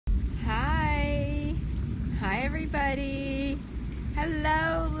everybody.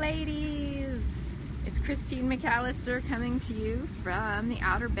 Hello, ladies. It's Christine McAlister coming to you from the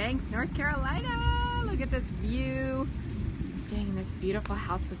Outer Banks, North Carolina. Look at this view. I'm staying in this beautiful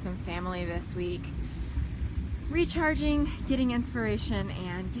house with some family this week. Recharging, getting inspiration,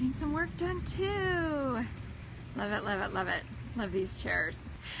 and getting some work done too. Love it, love it, love it. Love these chairs.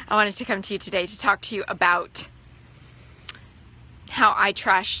 I wanted to come to you today to talk to you about how I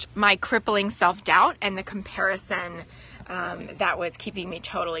trashed my crippling self-doubt and the comparison that was keeping me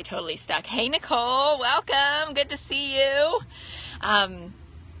totally stuck. Hey Nicole, welcome. Good to see you.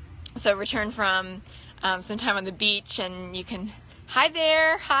 So returned from some time on the beach, and you can, hi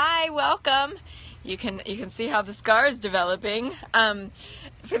there, hi, welcome. You can see how the scar is developing.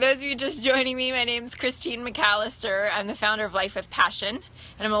 For those of you just joining me, my name is Christine McAlister. I'm the founder of Life with Passion,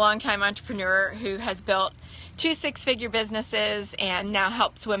 and I'm a longtime entrepreneur who has built 2 six-figure businesses and now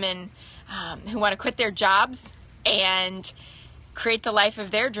helps women who want to quit their jobs and create the life of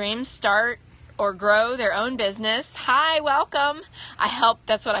their dreams, start or grow their own business. Hi, welcome.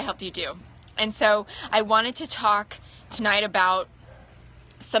 That's what I help you do. And so I wanted to talk tonight about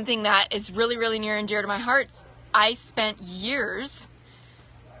something that is really near and dear to my heart. I spent years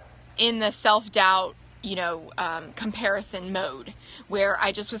in the self-doubt, comparison mode, where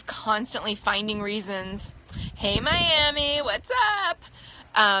I just was constantly finding reasons. Hey Miami, what's up?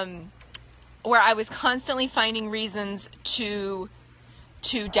 Where I was constantly finding reasons to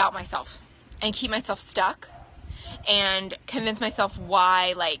doubt myself and keep myself stuck and convince myself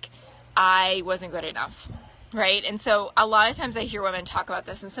why, I wasn't good enough. Right? And so a lot of times I hear women talk about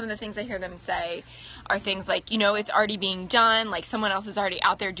this, and some of the things I hear them say are things like, it's already being done, like someone else is already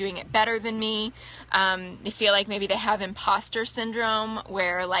out there doing it better than me. They feel like maybe they have imposter syndrome,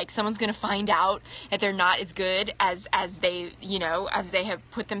 where someone's going to find out that they're not as good as they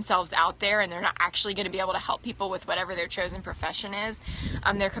have put themselves out there, and they're not actually going to be able to help people with whatever their chosen profession is.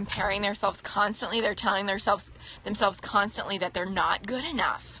 They're comparing themselves constantly. They're telling themselves constantly that they're not good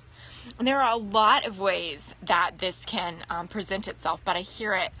enough. And there are a lot of ways that this can present itself, but I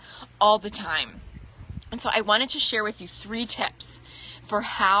hear it all the time. And so I wanted to share with you 3 tips for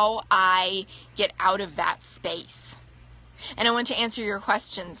how I get out of that space. And I want to answer your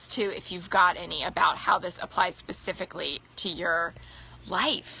questions too, if you've got any, about how this applies specifically to your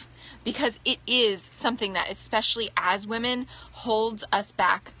life. Because it is something that, especially as women, holds us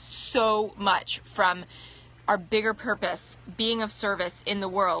back so much from our bigger purpose, being of service in the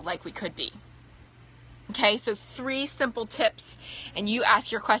world like we could be. Okay, so 3 simple tips, and you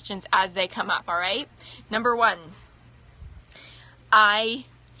ask your questions as they come up, all right? Number 1, I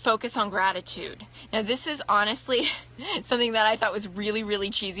focus on gratitude. Now, this is honestly something that I thought was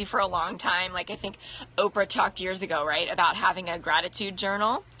really cheesy for a long time. I think Oprah talked years ago, right, about having a gratitude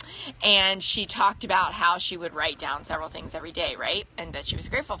journal. And she talked about how she would write down several things every day, right? And that she was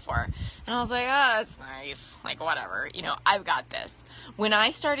grateful for. And I was like, oh, that's nice. Whatever. I've got this. When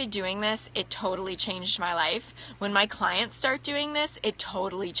I started doing this, it totally changed my life. When my clients start doing this, it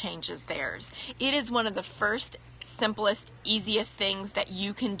totally changes theirs. It is one of the first, simplest, easiest things that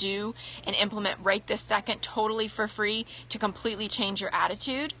you can do and implement right this second, totally for free, to completely change your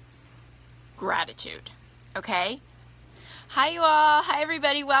attitude. Gratitude. Okay? Hi you all. Hi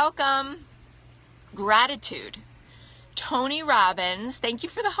everybody. Welcome. Gratitude. Tony Robbins, thank you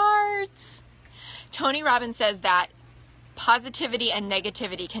for the hearts. Tony Robbins says that positivity and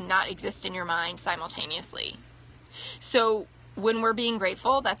negativity cannot exist in your mind simultaneously. So when we're being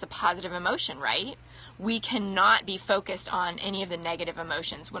grateful, that's a positive emotion, right? We cannot be focused on any of the negative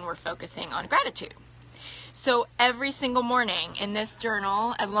emotions when we're focusing on gratitude. So every single morning in this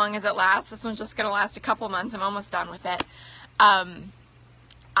journal, as long as it lasts, this one's just going to last a couple months, I'm almost done with it,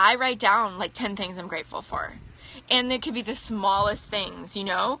 I write down 10 things I'm grateful for. And it could be the smallest things,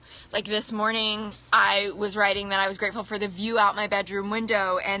 Like this morning, I was writing that I was grateful for the view out my bedroom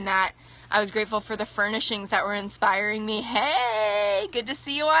window, and that I was grateful for the furnishings that were inspiring me. Hey, good to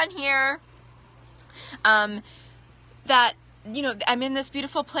see you on here. That, I'm in this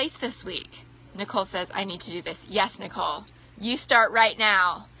beautiful place this week. Nicole says, I need to do this. Yes, Nicole, you start right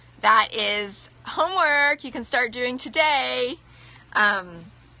now. That is homework you can start doing today. And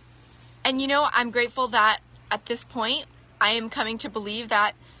I'm grateful that at this point, I am coming to believe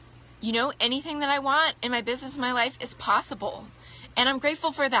that, anything that I want in my business, my life, is possible. And I'm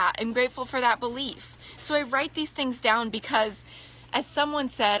grateful for that. I'm grateful for that belief. So I write these things down because, as someone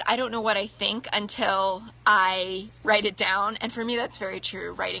said, I don't know what I think until I write it down. And for me, that's very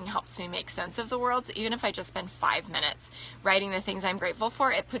true. Writing helps me make sense of the world. So even if I just spend 5 minutes writing the things I'm grateful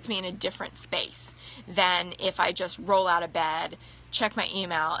for, it puts me in a different space than if I just roll out of bed, check my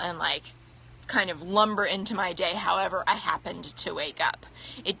email, and kind of lumber into my day however I happened to wake up.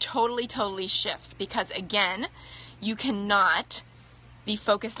 It totally shifts, because again, you cannot be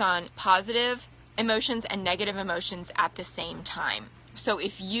focused on positive emotions and negative emotions at the same time. So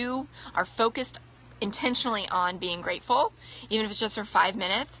if you are focused intentionally on being grateful, even if it's just for 5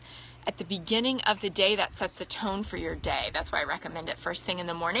 minutes, at the beginning of the day, that sets the tone for your day. That's why I recommend it first thing in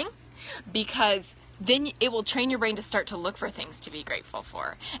the morning, because then it will train your brain to start to look for things to be grateful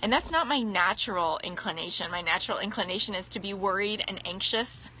for. And that's not my natural inclination. My natural inclination is to be worried and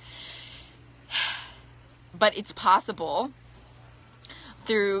anxious. But it's possible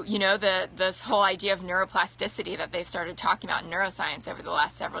through, this whole idea of neuroplasticity that they've started talking about in neuroscience over the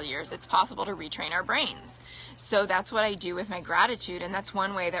last several years. It's possible to retrain our brains. So that's what I do with my gratitude, and that's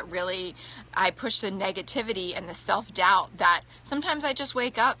one way that really I push the negativity and the self-doubt that sometimes I just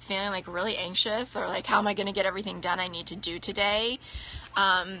wake up feeling like really anxious, or like, how am I going to get everything done I need to do today?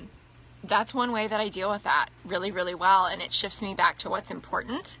 That's one way that I deal with that really well, and it shifts me back to what's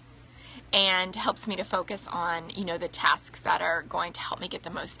important and helps me to focus on, the tasks that are going to help me get the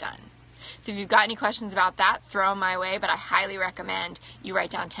most done. So if you've got any questions about that, throw them my way, but I highly recommend you write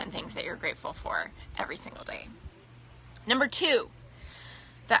down 10 things that you're grateful for every single day. Number 2,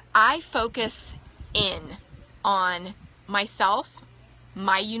 that I focus in on myself,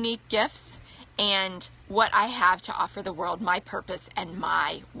 my unique gifts, and what I have to offer the world, my purpose and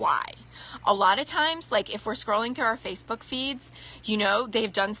my why. A lot of times, like if we're scrolling through our Facebook feeds,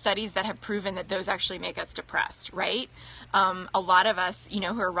 they've done studies that have proven that those actually make us depressed, right? A lot of us,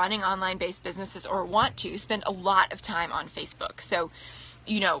 who are running online-based businesses or want to, spend a lot of time on Facebook. So,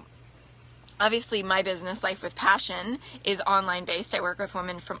 obviously my business, Life with Passion, is online based. I work with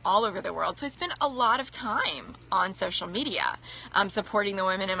women from all over the world. So I spend a lot of time on social media, supporting the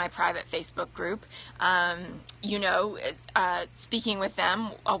women in my private Facebook group, speaking with them,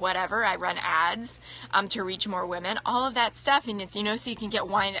 whatever. I run ads to reach more women, all of that stuff. And it's, so you can get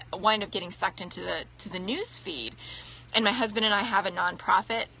wind up getting sucked into the news feed. And my husband and I have a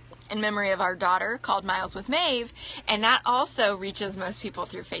nonprofit in memory of our daughter called Miles with Maeve, and that also reaches most people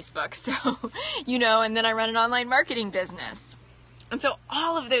through Facebook. So, and then I run an online marketing business. And so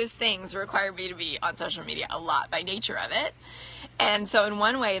all of those things require me to be on social media a lot by nature of it. And so in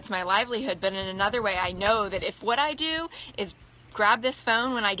one way, it's my livelihood, but in another way, I know that if what I do is grab this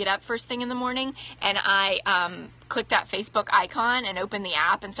phone when I get up first thing in the morning and I click that Facebook icon and open the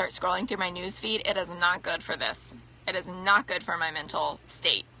app and start scrolling through my news feed, it is not good for this. It is not good for my mental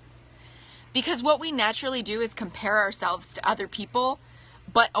state. Because what we naturally do is compare ourselves to other people,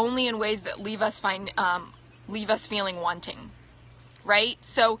 but only in ways that leave us feeling wanting, right?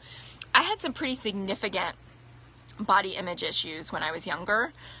 So I had some pretty significant body image issues when I was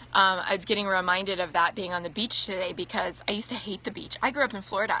younger. I was getting reminded of that being on the beach today, because I used to hate the beach. I grew up in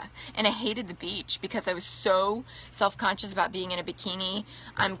Florida and I hated the beach because I was so self-conscious about being in a bikini.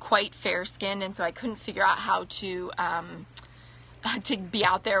 I'm quite fair-skinned, and so I couldn't figure out how to be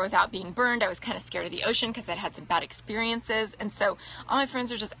out there without being burned. I was kind of scared of the ocean because I'd had some bad experiences. And so all my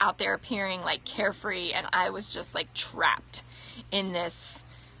friends were just out there appearing like carefree, and I was just like trapped in this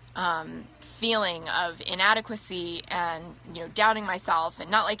feeling of inadequacy and, doubting myself and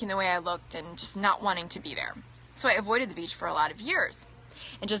not liking the way I looked and just not wanting to be there. So I avoided the beach for a lot of years,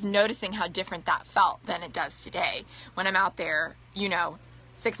 and just noticing how different that felt than it does today when I'm out there,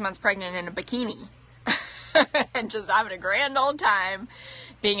 6 months pregnant in a bikini. And just having a grand old time,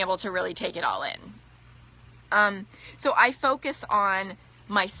 being able to really take it all in. So I focus on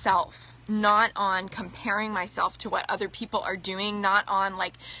myself, not on comparing myself to what other people are doing, not on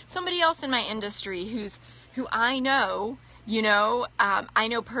like somebody else in my industry who I know, I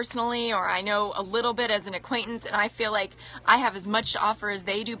know personally, or I know a little bit as an acquaintance, and I feel like I have as much to offer as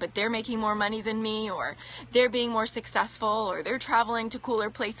they do, but they're making more money than me, or they're being more successful, or they're traveling to cooler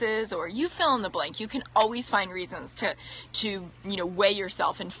places, or you fill in the blank. You can always find reasons to weigh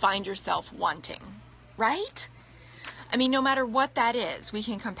yourself and find yourself wanting, right? I mean, no matter what that is, we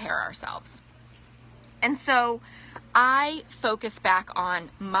can compare ourselves. And so I focus back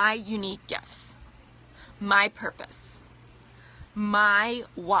on my unique gifts, my purpose, my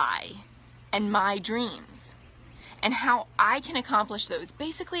why, and my dreams, and how I can accomplish those.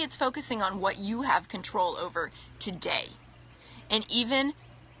 Basically, it's focusing on what you have control over today, and even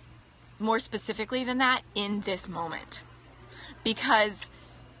more specifically than that, in this moment. Because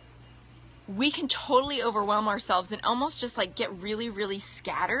we can totally overwhelm ourselves and almost just like get really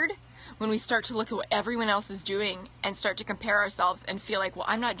scattered when we start to look at what everyone else is doing and start to compare ourselves and feel like, well,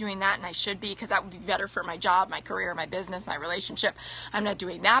 I'm not doing that and I should be, because that would be better for my job, my career, my business, my relationship. I'm not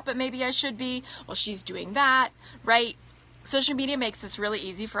doing that, but maybe I should be. Well, she's doing that, right? social media makes this really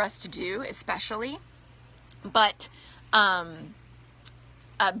easy for us to do, especially, but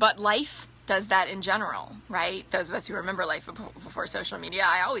life does that in general, right? Those of us who remember life before social media,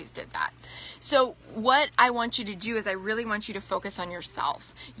 I always did that. So what I want you to do is I really want you to focus on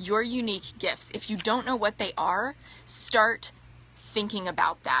yourself, your unique gifts. If you don't know what they are, start thinking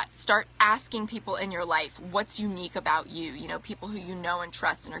about that. Start asking people in your life what's unique about you, you know, people who you know and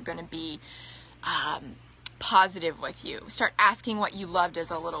trust and are going to be positive with you. Start asking what you loved as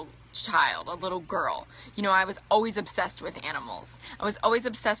a little child, a little girl. You know, I was always obsessed with animals. I was always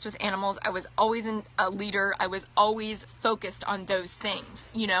always a leader. I was always focused on those things,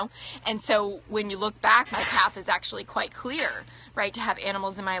 you know? And so when you look back, my path is actually quite clear, right? To have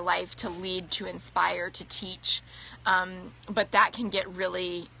animals in my life, to lead, to inspire, to teach. But that can get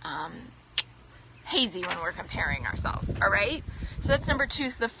really hazy when we're comparing ourselves, all right? So that's number 2.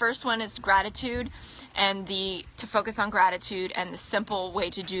 So the first one is gratitude, and to focus on gratitude, and the simple way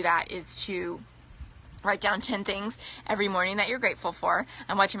to do that is to write down 10 things every morning that you're grateful for.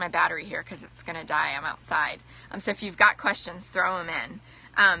 I'm watching my battery here because it's going to die. I'm outside. So if you've got questions, throw them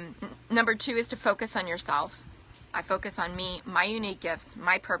in. Number 2 is to focus on yourself. I focus on me, my unique gifts,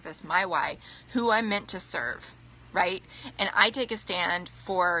 my purpose, my why, who I'm meant to serve, right? And I take a stand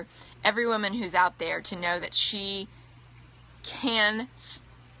for every woman who's out there to know that she can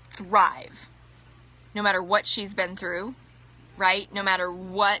thrive no matter what she's been through, right? No matter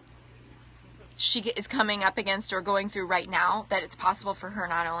what she is coming up against or going through right now, that it's possible for her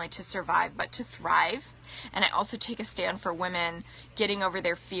not only to survive but to thrive. And I also take a stand for women getting over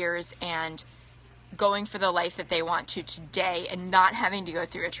their fears and going for the life that they want to today, and not having to go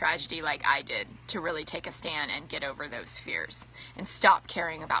through a tragedy like I did to really take a stand and get over those fears and stop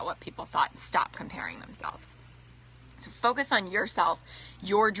caring about what people thought and stop comparing themselves. So focus on yourself,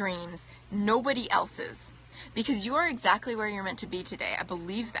 your dreams, nobody else's, because you are exactly where you're meant to be today. I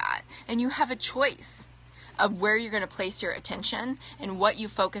believe that. And you have a choice of where you're going to place your attention, and what you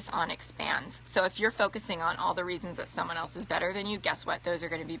focus on expands. So if you're focusing on all the reasons that someone else is better than you, guess what? Those are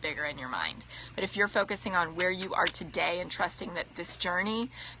going to be bigger in your mind. But if you're focusing on where you are today and trusting that this journey,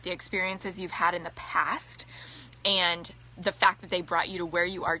 the experiences you've had in the past, and the fact that they brought you to where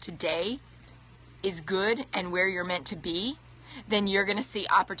you are today is good and where you're meant to be, then you're going to see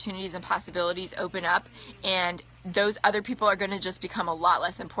opportunities and possibilities open up, and those other people are going to just become a lot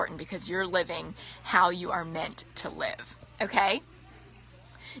less important because you're living how you are meant to live. Okay?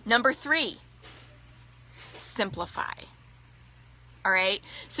 Number 3, simplify. All right?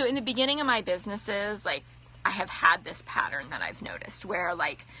 So in the beginning of my businesses, like, I have had this pattern that I've noticed where,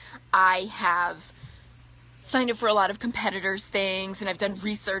 like, I have signed up for a lot of competitors' things, and I've done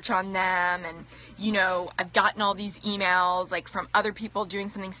research on them, and, you know, I've gotten all these emails, like, from other people doing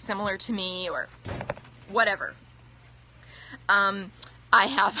something similar to me or whatever. I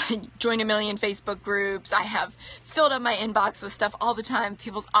have joined a million Facebook groups. I have filled up my inbox with stuff all the time,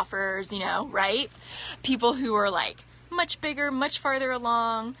 people's offers, you know, right? People who are, like, much bigger, much farther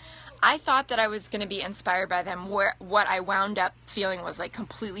along. I thought that I was going to be inspired by them, where what I wound up feeling was, like,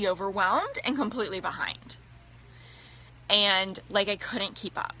 completely overwhelmed and completely behind. And, like, I couldn't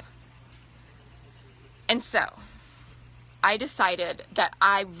keep up. And so I decided that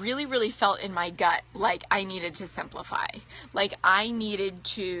I really, really felt in my gut like I needed to simplify. Like, I needed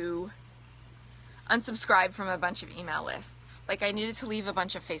to unsubscribe from a bunch of email lists. Like, I needed to leave a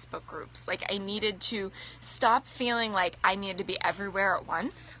bunch of Facebook groups. Like, I needed to stop feeling like I needed to be everywhere at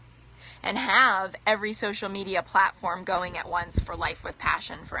once and have every social media platform going at once for Life with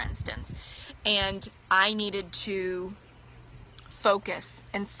Passion, for instance. And I needed to focus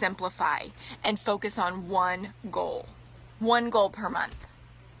and simplify and focus on one goal per month.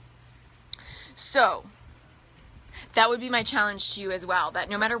 So that would be my challenge to you as well,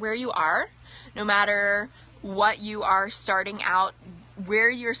 that no matter where you are, no matter what you are starting out, where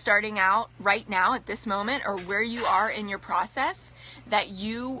you're starting out right now at this moment, or where you are in your process, that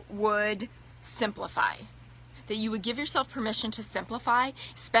you would simplify. That you would give yourself permission to simplify,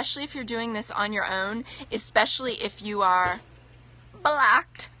 especially if you're doing this on your own, especially if you are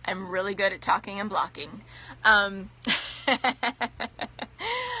blocked. I'm really good at talking and blocking. I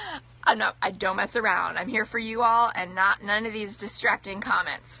don't mess around. I'm here for you all, and none of these distracting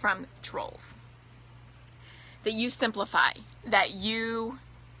comments from trolls. That you simplify, that you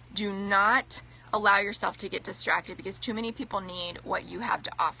do not allow yourself to get distracted, because too many people need what you have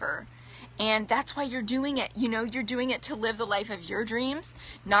to offer. And that's why you're doing it. You know, you're doing it to live the life of your dreams,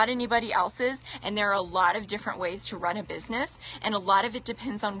 not anybody else's. And there are a lot of different ways to run a business, and a lot of it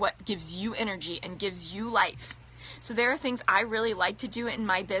depends on what gives you energy and gives you life. So there are things I really like to do in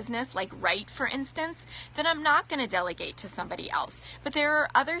my business, like write, for instance, that I'm not going to delegate to somebody else. But there are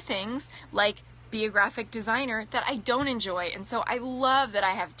other things like be a graphic designer that I don't enjoy, and so I love that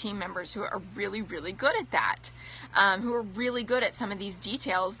I have team members who are really, really good at that, who are really good at some of these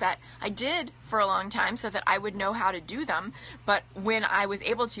details that I did for a long time so that I would know how to do them, but when I was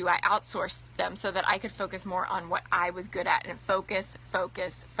able to, I outsourced them so that I could focus more on what I was good at, and focus,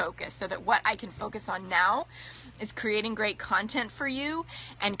 so that what I can focus on now is creating great content for you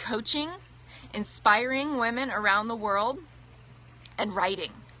and coaching, inspiring women around the world, and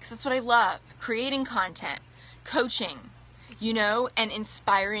writing. Because that's what I love, creating content, coaching, and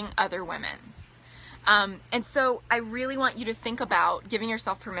inspiring other women. And so I really want you to think about giving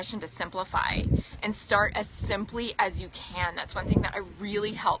yourself permission to simplify and start as simply as you can. That's one thing that I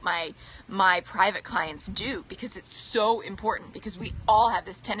really help my private clients do, because it's so important, because we all have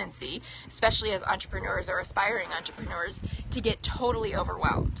this tendency, especially as entrepreneurs or aspiring entrepreneurs, to get totally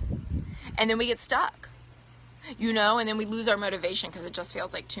overwhelmed. And then we get stuck. And then we lose our motivation because it just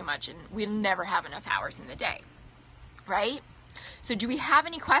feels like too much, and we never have enough hours in the day, right? So do we have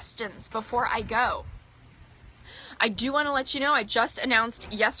any questions before I go? I do want to let you know, I just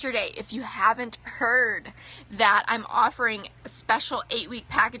announced yesterday, if you haven't heard, that I'm offering a special 8-week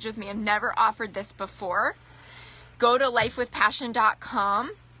package with me. I've never offered this before. Go to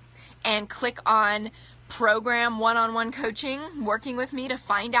lifewithpassion.com and click on Program One-on-One Coaching, working with me, to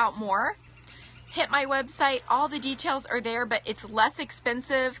find out more. Hit my website, all the details are there, but it's less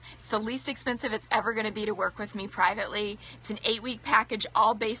expensive. It's the least expensive it's ever going to be to work with me privately. It's an 8-week package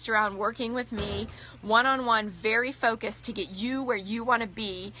all based around working with me, one-on-one, very focused to get you where you want to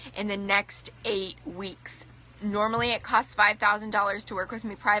be in the next 8 weeks. Normally it costs $5,000 to work with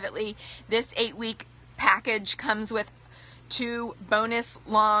me privately. This 8-week package comes with 2 bonus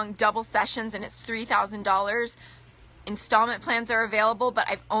long double sessions, and it's $3,000. Installment plans are available, but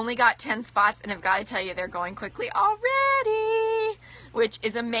I've only got 10 spots, and I've got to tell you, they're going quickly already, which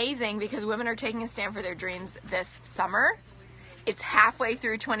is amazing because women are taking a stand for their dreams this summer. It's halfway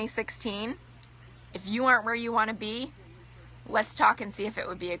through 2016. If you aren't where you want to be, let's talk and see if it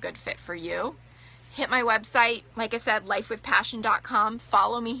would be a good fit for you. Hit my website, like I said, lifewithpassion.com.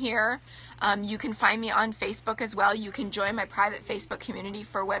 Follow me here. You can find me on Facebook as well. You can join my private Facebook community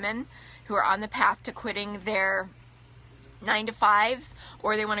for women who are on the path to quitting their 9-to-5s,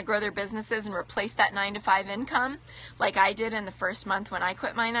 or they want to grow their businesses and replace that 9-to-5 income, like I did in the first month when I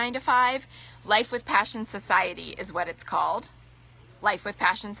quit my 9-to-5. Life with Passion Society is what it's called. Life with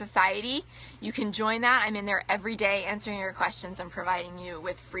Passion Society. You can join that. I'm in there every day answering your questions and providing you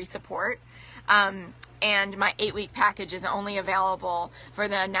with free support. And my 8-week package is only available for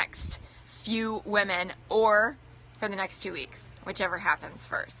the next few women, or for the next 2 weeks, whichever happens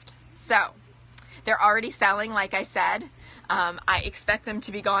first. So they're already selling, like I said. I expect them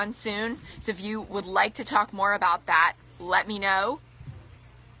to be gone soon. So if you would like to talk more about that, let me know.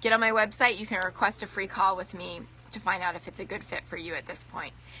 Get on my website. You can request a free call with me to find out if it's a good fit for you at this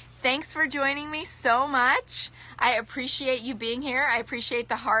point. Thanks for joining me so much. I appreciate you being here. I appreciate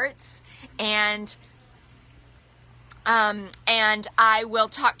the hearts. And I will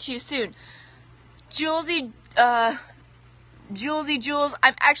talk to you soon. Jules,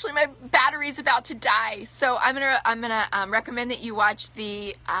 my battery's about to die, so I'm gonna recommend that you watch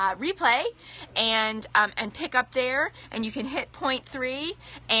the replay and pick up there, and you can hit point 3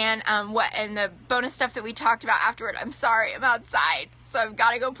 and the bonus stuff that we talked about afterward. I'm sorry, I'm outside, so I've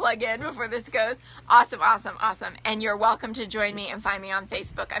got to go plug in before this goes. Awesome. And you're welcome to join me and find me on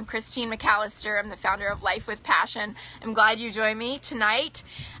Facebook. I'm Christine McAlister. I'm the founder of Life with Passion. I'm glad you joined me tonight,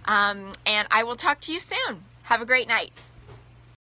 and I will talk to you soon. Have a great night.